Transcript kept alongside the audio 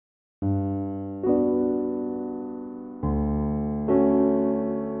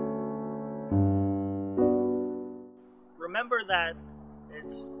remember that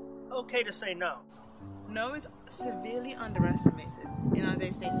it's okay to say no. No is severely underestimated in our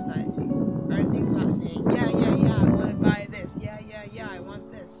day-to-day society. Everything's about saying, yeah, I want to buy this. Yeah, I want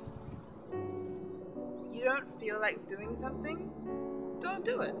this. You don't feel like doing something? Don't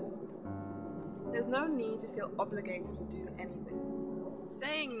do it. There's no need to feel obligated to do anything.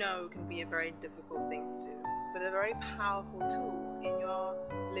 Saying no can be a very difficult thing to do, but a very powerful tool in your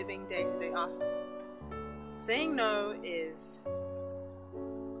living day-to-day arsenal. Saying no is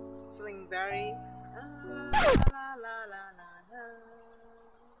something very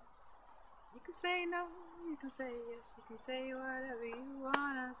You can say no, you can say yes, you can say whatever you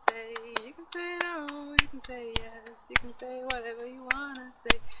wanna say. You can say no, you can say yes, you can say whatever you wanna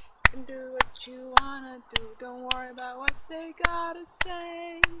say. You can do what you wanna do, don't worry about what they gotta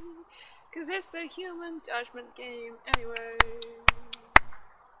say, 'cause it's the human judgment game anyway.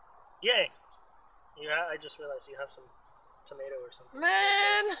 Yay! Yeah, I just realized you have some tomato or something.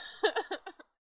 Man!